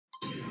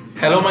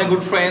Hello my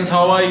good friends,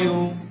 how are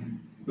you?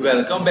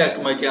 Welcome back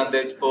to my channel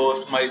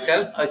Therichpost,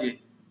 myself Ajay.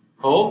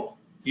 Hope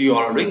you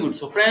all are doing good.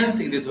 So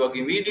friends, in this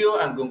working video,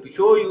 I'm going to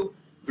show you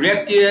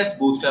Reactjs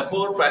Bootstrap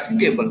for pricing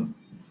table.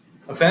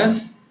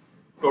 Friends,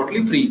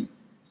 totally free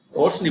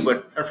or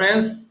snippet. And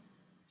friends,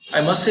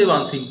 I must say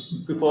one thing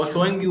before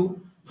showing you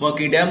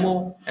working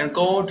demo and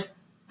code.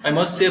 I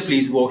must say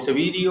please watch the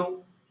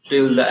video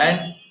till the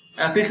end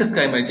and please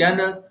subscribe my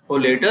channel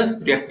for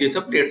latest React.js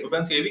updates. So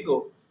friends, here we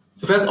go.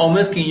 So friends, on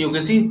my screen you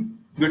can see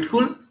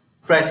beautiful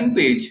pricing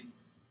page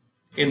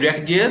in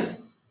React.js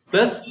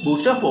plus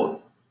Bootstrap 4.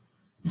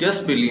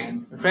 Just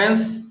brilliant.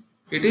 Friends,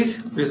 it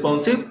is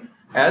responsive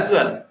as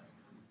well.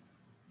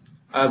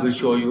 I will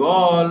show you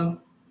all.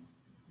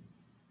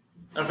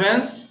 And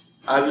friends,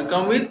 I will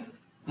come with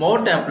more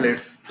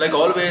templates like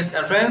always.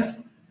 And friends,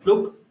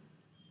 look,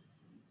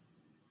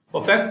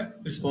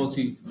 perfect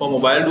responsive for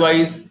mobile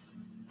device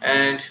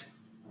and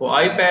for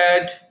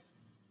iPad.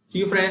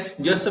 See friends,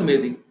 just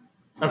amazing.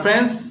 And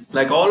friends,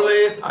 like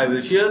always, I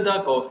will share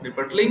the code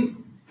snippet link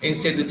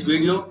inside this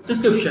video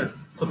description.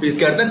 So please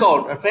get the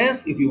code. And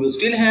friends, if you will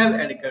still have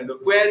any kind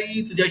of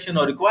query, suggestion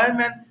or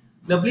requirement,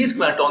 then please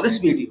comment on this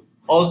video.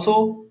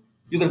 Also,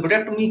 you can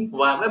contact me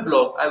via my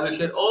blog. I will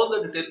share all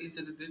the details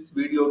in this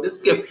video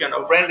description.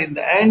 And friend, in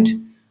the end,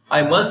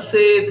 I must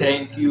say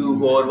thank you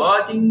for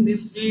watching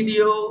this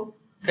video.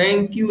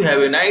 Thank you.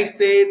 Have a nice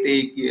day.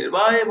 Take care.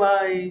 Bye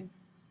bye.